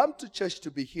we come to church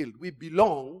to be healed. We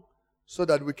belong so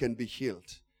that we can be healed,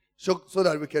 so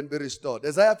that we can be restored.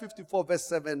 Isaiah 54 verse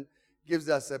 7 gives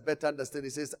us a better understanding.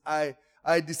 It says, I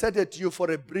deserted you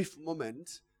for a brief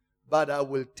moment, but I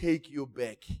will take you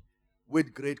back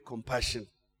with great compassion.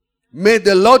 May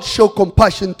the Lord show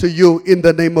compassion to you in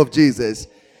the name of Jesus.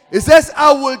 It says,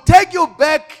 I will take you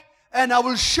back and I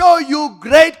will show you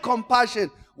great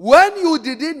compassion. When you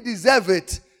didn't deserve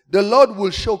it, the Lord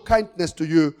will show kindness to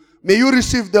you. May you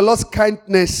receive the Lord's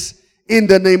kindness in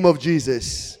the name of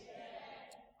Jesus.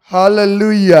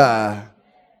 Hallelujah.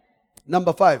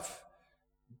 Number 5.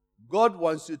 God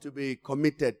wants you to be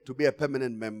committed, to be a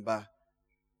permanent member,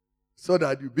 so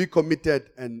that you be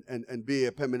committed and be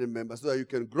a permanent member, so that you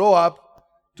can grow up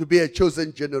to be a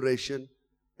chosen generation,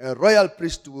 a royal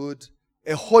priesthood,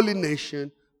 a holy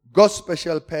nation, God's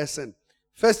special person.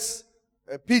 First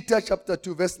Peter chapter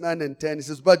 2 verse 9 and 10, it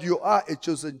says, but you are a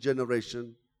chosen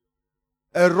generation,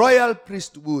 a royal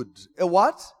priesthood. A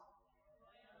what?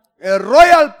 A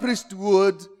royal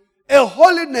priesthood, a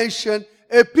holy nation,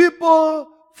 a people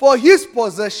for his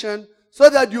possession, so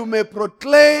that you may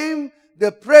proclaim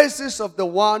the praises of the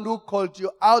one who called you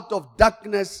out of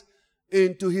darkness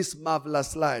into his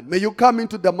marvelous light. May you come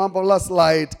into the marvelous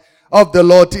light of the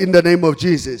Lord in the name of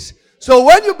Jesus. So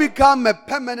when you become a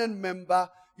permanent member,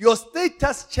 your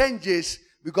status changes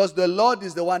because the Lord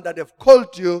is the one that have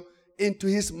called you into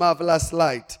his marvelous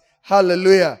light.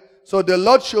 Hallelujah. So the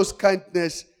Lord shows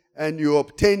kindness and you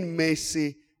obtain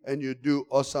mercy and you do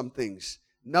awesome things.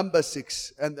 Number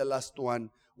 6 and the last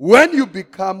one. When you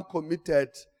become committed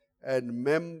and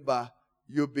member,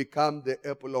 you become the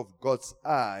apple of God's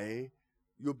eye.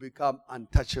 You become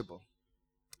untouchable.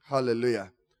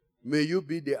 Hallelujah. May you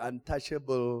be the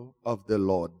untouchable of the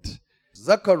Lord.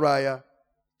 Zechariah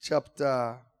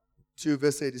chapter 2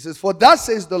 verse 8. It says, for thus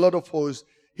says the Lord of hosts,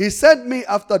 he sent me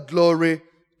after glory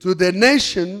to the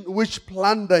nation which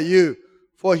plunder you.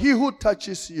 For he who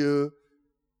touches you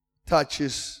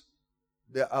touches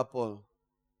the apple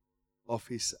of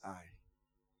his eye.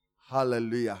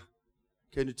 Hallelujah.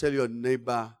 Can you tell your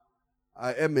neighbor,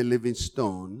 I am a living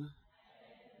stone.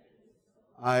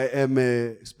 I am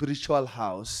a spiritual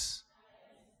house.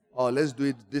 Or let's do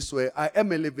it this way. I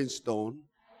am a living stone.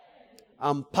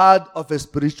 I'm part of a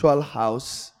spiritual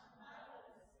house.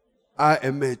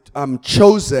 I'm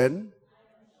chosen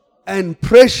and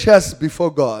precious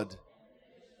before God.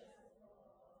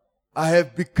 I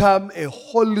have become a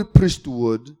holy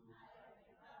priesthood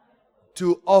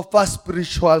to offer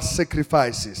spiritual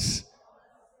sacrifices.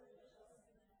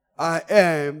 I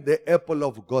am the apple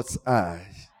of God's eye.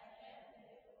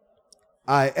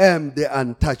 I am the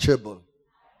untouchable.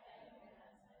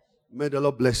 May the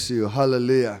Lord bless you.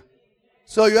 Hallelujah.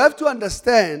 So you have to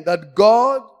understand that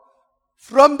God,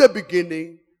 from the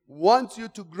beginning, wants you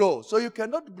to grow. So you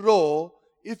cannot grow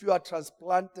if you are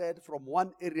transplanted from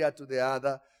one area to the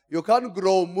other. You can't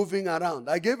grow moving around.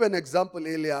 I gave an example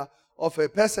earlier of a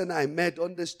person I met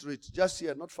on the street, just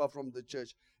here, not far from the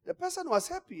church. The person was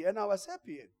happy, and I was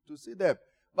happy to see them.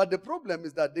 But the problem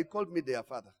is that they called me their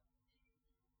father.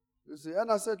 You see,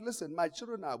 and I said, listen, my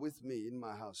children are with me in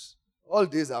my house. All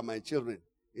these are my children.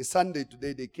 It's Sunday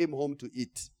today. They came home to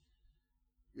eat.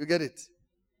 You get it?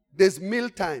 There's meal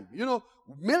time. You know,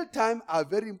 meal time are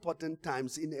very important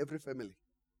times in every family.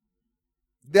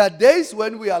 There are days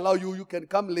when we allow you, you can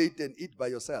come late and eat by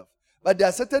yourself. But there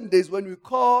are certain days when we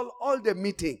call all the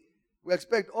meeting. We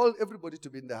expect everybody to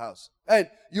be in the house. And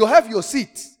you have your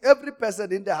seat. Every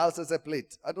person in the house has a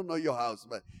plate. I don't know your house,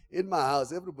 but in my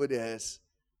house, everybody has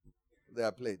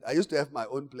their plate. I used to have my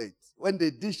own plate. When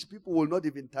they dish, people will not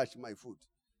even touch my food.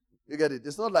 You get it?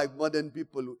 It's not like modern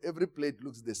people. Every plate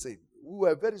looks the same. We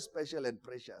were very special and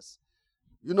precious.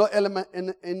 You know,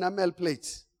 enamel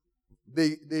plates.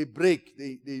 They break.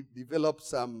 They develop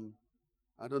some,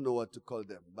 I don't know what to call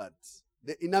them, but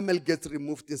the enamel gets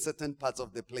removed in certain parts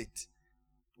of the plate.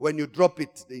 When you drop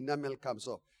it, the enamel comes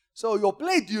off. So your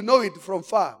plate, you know it from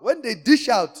far. When they dish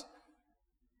out,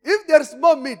 if there's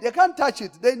more meat, they can't touch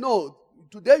it. They know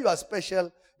today you are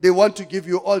special. They want to give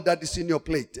you all that is in your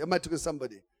plate. Am I talking to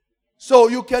somebody? So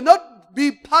you cannot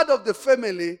be part of the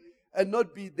family and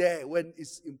not be there when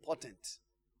it's important.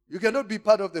 You cannot be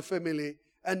part of the family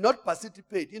and not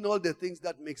participate in all the things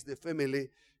that makes the family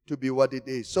to be what it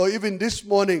is. So even this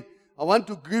morning, I want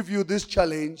to give you this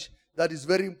challenge that is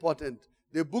very important.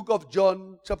 The book of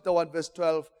John, chapter 1, verse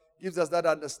 12, gives us that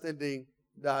understanding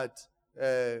that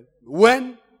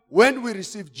when we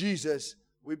receive Jesus,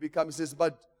 we become, it says,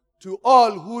 but to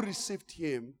all who received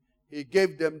him, he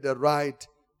gave them the right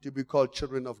to be called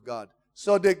children of God.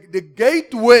 So the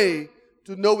gateway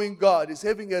to knowing God is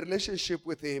having a relationship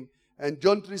with him. And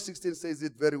John 3:16 says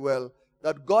it very well,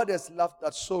 that God has loved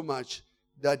us so much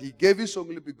that he gave his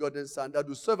only begotten Son, that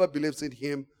whosoever believes in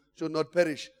him should not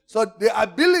perish. So the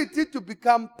ability to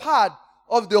become part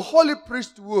of the holy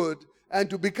priesthood and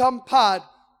to become part,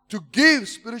 to give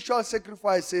spiritual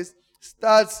sacrifices,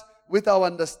 starts with our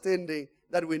understanding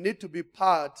that we need to be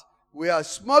part. We are a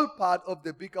small part of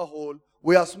the bigger whole.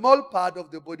 We are a small part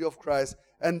of the body of Christ.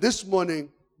 And this morning,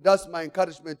 that's my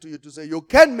encouragement to you to say, you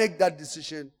can make that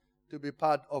decision to be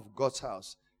part of God's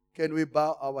house. Can we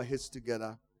bow our heads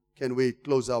together? Can we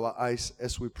close our eyes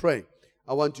as we pray?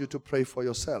 I want you to pray for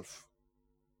yourself.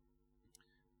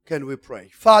 Can we pray?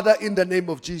 Father, in the name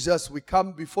of Jesus, we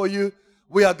come before you.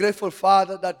 We are grateful,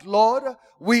 Father, that, Lord,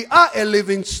 we are a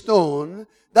living stone,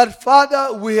 that,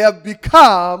 Father, we have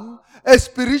become a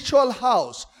spiritual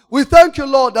house. We thank you,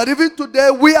 Lord, that even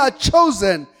today we are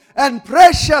chosen and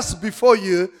precious before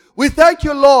you. We thank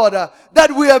you, Lord,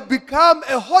 that we have become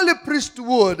a holy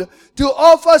priesthood to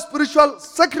offer spiritual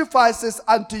sacrifices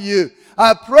unto you.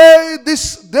 I pray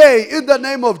this day in the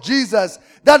name of Jesus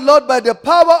that, Lord, by the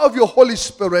power of your Holy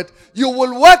Spirit, you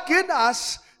will work in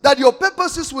us, that your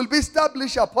purposes will be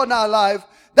established upon our life,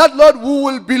 that, Lord, we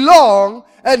will belong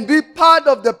and be part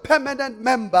of the permanent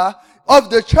member of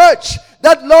the church,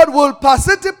 that, Lord, will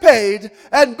participate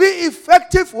and be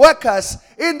effective workers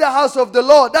in the house of the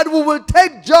Lord, that we will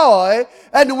take joy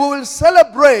and we will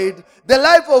celebrate the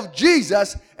life of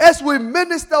Jesus as we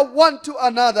minister one to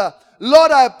another.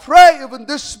 Lord, I pray even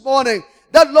this morning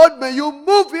that, Lord, may you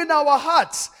move in our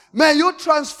hearts. May you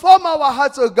transform our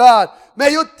hearts, oh God.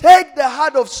 May you take the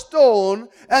heart of stone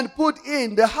and put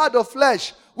in the heart of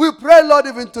flesh. We pray, Lord,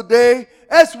 even today,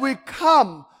 as we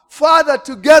come, Father,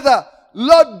 together,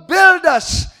 Lord, build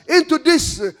us into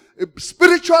this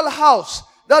spiritual house,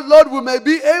 that, Lord, we may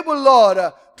be able, Lord,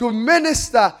 to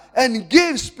minister and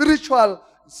give spiritual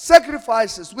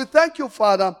sacrifices. We thank you,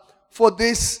 Father, for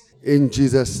this in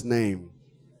Jesus' name.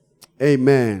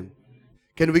 Amen.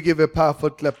 Can we give a powerful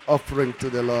clap offering to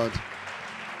the Lord?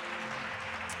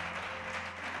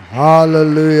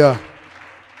 Hallelujah.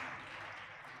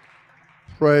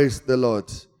 Praise the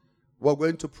Lord. We're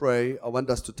going to pray. I want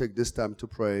us to take this time to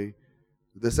pray.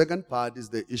 The second part is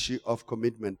the issue of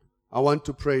commitment. I want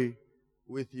to pray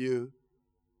with you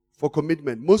for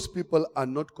commitment. Most people are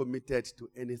not committed to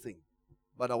anything,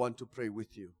 but I want to pray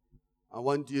with you. I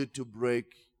want you to break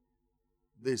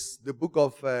this. The book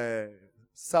of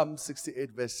Psalm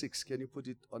 68 verse 6. Can you put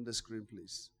it on the screen,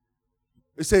 please?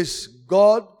 It says,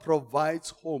 God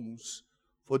provides homes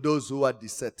for those who are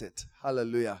deserted.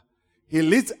 Hallelujah. He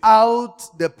leads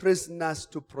out the prisoners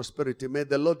to prosperity. May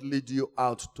the Lord lead you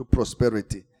out to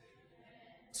prosperity.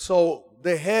 So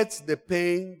the hurts, the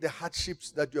pain, the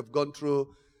hardships that you have gone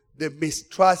through, the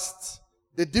mistrust,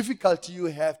 the difficulty you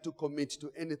have to commit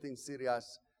to anything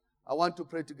serious, I want to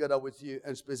pray together with you,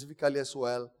 and specifically as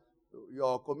well,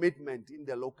 your commitment in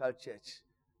the local church,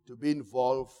 to be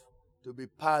involved, to be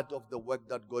part of the work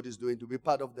that God is doing, to be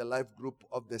part of the life group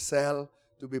of the cell,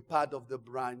 to be part of the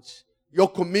branch, your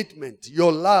commitment,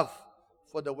 your love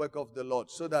for the work of the Lord,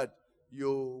 so that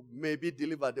you may be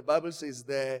delivered. The Bible says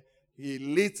there, he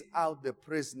leads out the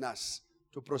prisoners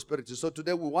to prosperity. So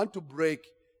today we want to break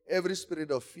every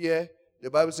spirit of fear. The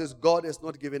Bible says God has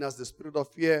not given us the spirit of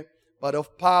fear, but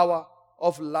of power,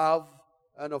 of love,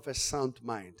 and of a sound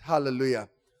mind. Hallelujah.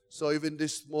 So even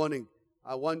this morning,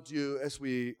 I want you, as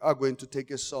we are going to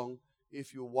take a song,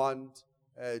 if you want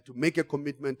to make a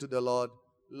commitment to the Lord,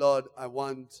 Lord, I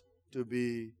want to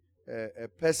be a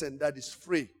person that is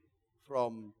free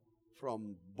from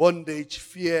bondage,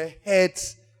 fear,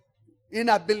 hate,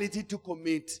 inability to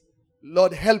commit.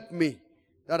 Lord, help me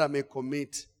that I may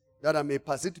commit, that I may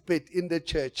participate in the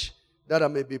church, that I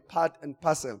may be part and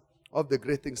parcel of the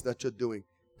great things that you're doing.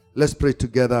 Let's pray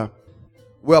together.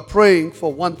 We are praying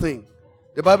for one thing.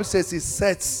 The Bible says he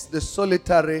sets the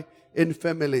solitary in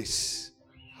families.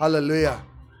 Hallelujah.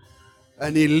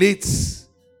 And he leads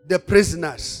the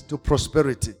prisoners to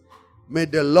prosperity. May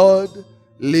the Lord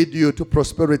lead you to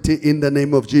prosperity in the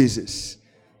name of Jesus.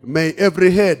 May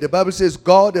every head, the Bible says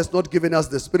God has not given us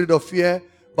the spirit of fear,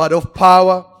 but of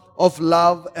power, of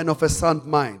love, and of a sound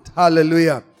mind.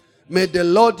 Hallelujah. May the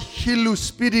Lord heal you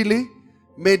speedily.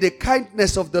 May the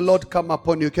kindness of the Lord come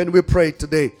upon you. Can we pray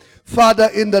today? Father,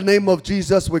 in the name of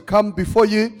Jesus, we come before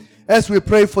you As we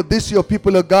pray for this, your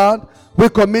people of God, we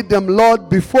commit them, Lord,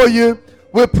 before you.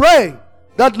 We pray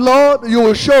that, Lord, you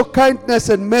will show kindness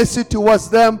and mercy towards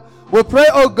them. We pray,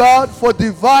 oh God, for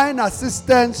divine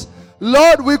assistance.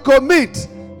 Lord, we commit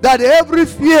that every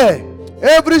fear,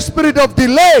 every spirit of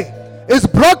delay is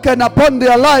broken upon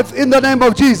their life in the name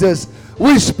of Jesus.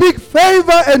 We speak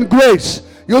favor and grace.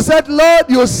 You said, Lord,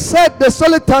 you set the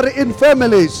solitary in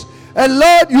families. And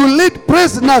Lord, you lead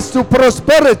prisoners to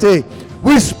prosperity.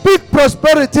 We speak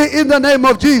prosperity in the name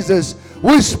of Jesus.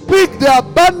 We speak the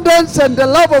abundance and the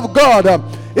love of God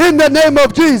in the name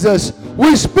of Jesus.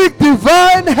 We speak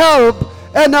divine help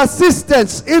and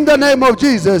assistance in the name of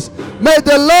Jesus. May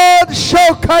the Lord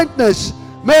show kindness.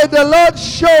 May the Lord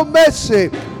show mercy.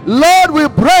 Lord, we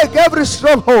break every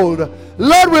stronghold.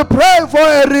 Lord, we pray for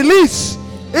a release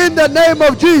in the name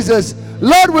of Jesus.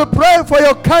 Lord, we pray for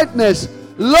your kindness.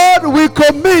 Lord, we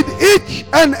commit each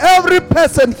and every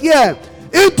person here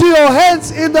into your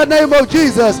hands in the name of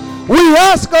Jesus. We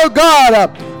ask, oh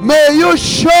God, may you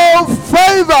show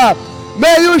favor.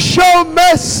 May you show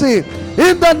mercy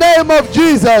in the name of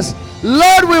Jesus.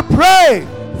 Lord, we pray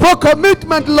for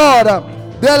commitment, Lord,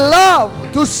 the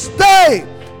love to stay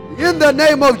in the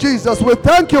name of Jesus. We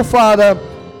thank you, Father,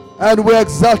 and we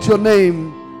exalt your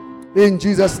name in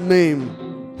Jesus' name.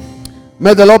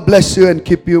 May the Lord bless you and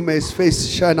keep you. May his face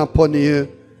shine upon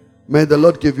you. May the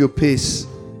Lord give you peace.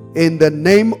 In the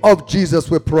name of Jesus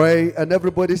we pray. And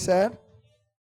everybody said,